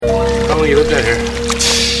long you lived down here?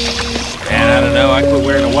 Man, I don't know. I quit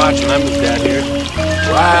wearing a watch when I moved down here.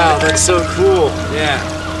 Wow, that's so cool. Yeah.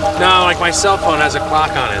 No, like my cell phone has a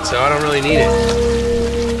clock on it, so I don't really need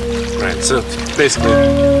it. Right, so basically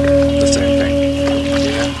the same thing.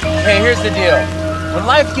 Yeah. Hey, here's the deal. When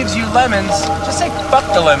life gives you lemons, just say fuck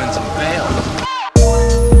the lemons and bail.